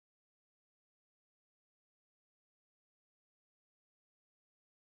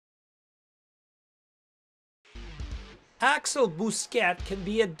Axel Bousquet can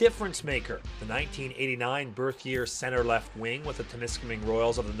be a difference maker. The 1989 birth year center left wing with the Temiscaming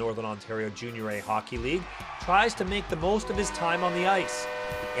Royals of the Northern Ontario Junior A Hockey League tries to make the most of his time on the ice.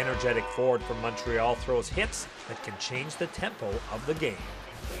 The energetic forward from Montreal throws hits that can change the tempo of the game.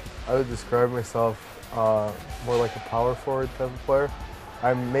 I would describe myself more like a power forward type of player.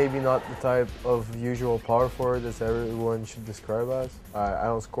 I'm maybe not the type of usual power forward as everyone should describe as. I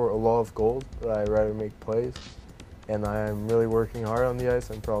don't score a lot of goals, but I rather make plays. And I'm really working hard on the ice.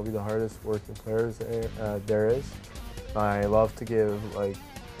 I'm probably the hardest working player there is. I love to give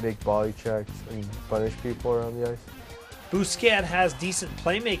big body checks and punish people around the ice. Bousquet has decent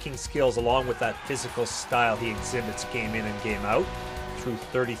playmaking skills along with that physical style he exhibits game in and game out. Through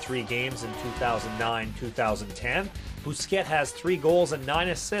 33 games in 2009-2010, Bousquet has 3 goals and 9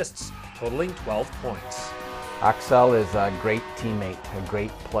 assists, totaling 12 points. Axel is a great teammate, a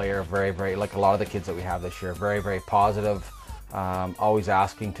great player, very, like a lot of the kids that we have this year, very positive, always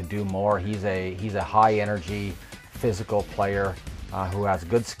asking to do more. He's a high energy, physical player who has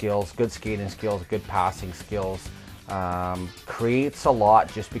good skills, good skating skills, good passing skills, creates a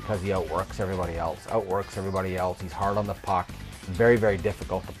lot just because he outworks everybody else. He's hard on the puck, very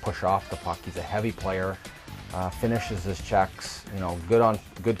difficult to push off the puck. He's a heavy player, finishes his checks,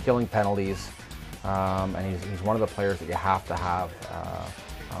 good killing penalties. And he's one of the players that you have to have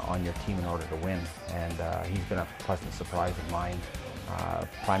on your team in order to win. And he's been a pleasant surprise of mine.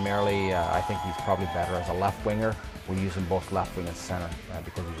 Primarily, I think he's probably better as a left winger. We use him both left wing and center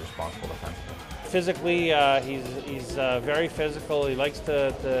because he's responsible defensively. Physically, he's very physical. He likes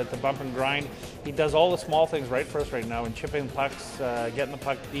to bump and grind. He does all the small things right for us right now, and chipping pucks, getting the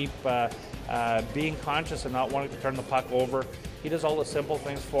puck deep, being conscious and not wanting to turn the puck over. He does all the simple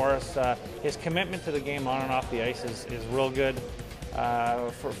things for us. His commitment to the game on and off the ice is real good.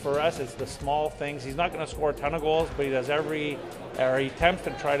 For us, it's the small things. He's not going to score a ton of goals, but he does he attempts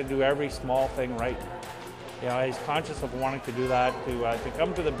to try to do every small thing right. He's conscious of wanting to do that, to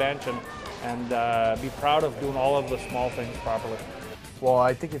come to the bench and be proud of doing all of the small things properly. Well,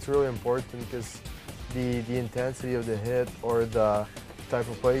 I think it's really important because the intensity of the hit or the type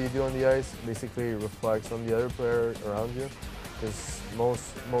of play you do on the ice basically reflects on the other player around you. Because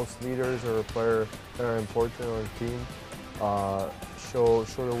most leaders or players that are important on a team show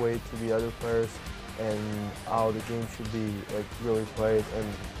the way to the other players and how the game should be really played and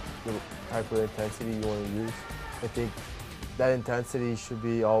the type of intensity you want to use. I think that intensity should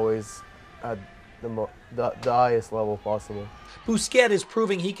be always at the highest level possible. Bousquet is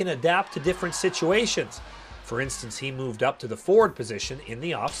proving he can adapt to different situations. For instance, he moved up to the forward position in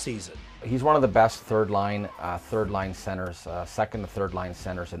the off-season. He's one of the best third line centers, second to third line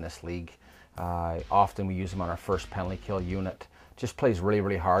centers in this league. Often we use him on our first penalty kill unit. Just plays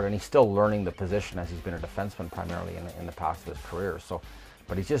really hard, and he's still learning the position as he's been a defenseman primarily in the past of his career.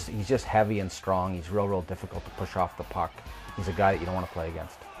 But he's just heavy and strong. He's real difficult to push off the puck. He's a guy that you don't want to play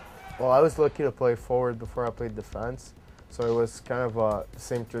against. Well, I was lucky to play forward before I played defense, so it was kind of the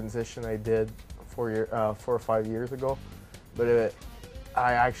same transition I did 4 or 5 years ago. But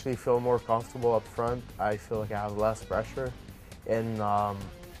I actually feel more comfortable up front. I feel like I have less pressure, and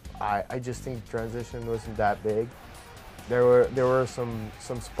I just think the transition wasn't that big. There were some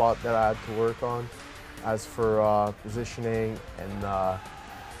spots that I had to work on, as for positioning and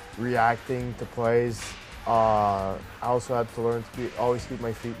reacting to plays. I also had to learn to always keep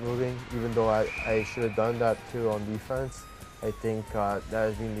my feet moving, even though I should have done that too on defense. I think that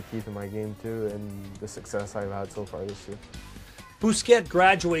has been the key to my game too, and the success I've had so far this year. Bousquet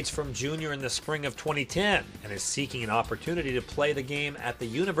graduates from junior in the spring of 2010 and is seeking an opportunity to play the game at the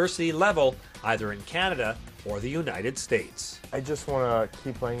university level, either in Canada or the United States. I just want to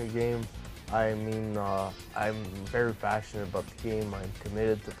keep playing the game. I mean, I'm very passionate about the game. I'm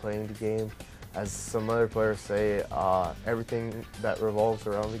committed to playing the game. As some other players say, everything that revolves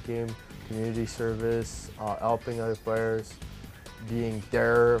around the game, community service, helping other players, being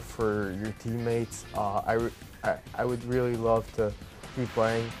there for your teammates. I would really love to keep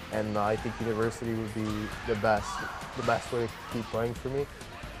playing, and I think university would be the best way to keep playing for me,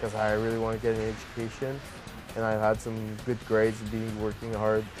 because I really want to get an education, and I've had some good grades, working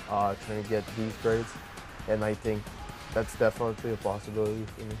hard, trying to get these grades, and I think that's definitely a possibility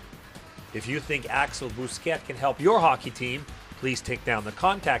for me. If you think Axel Bousquet can help your hockey team, please take down the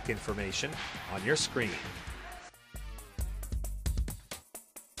contact information on your screen.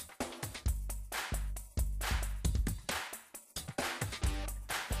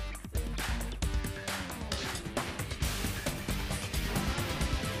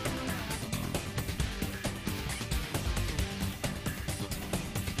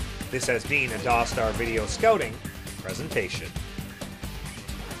 This has been a Star Video Scouting presentation.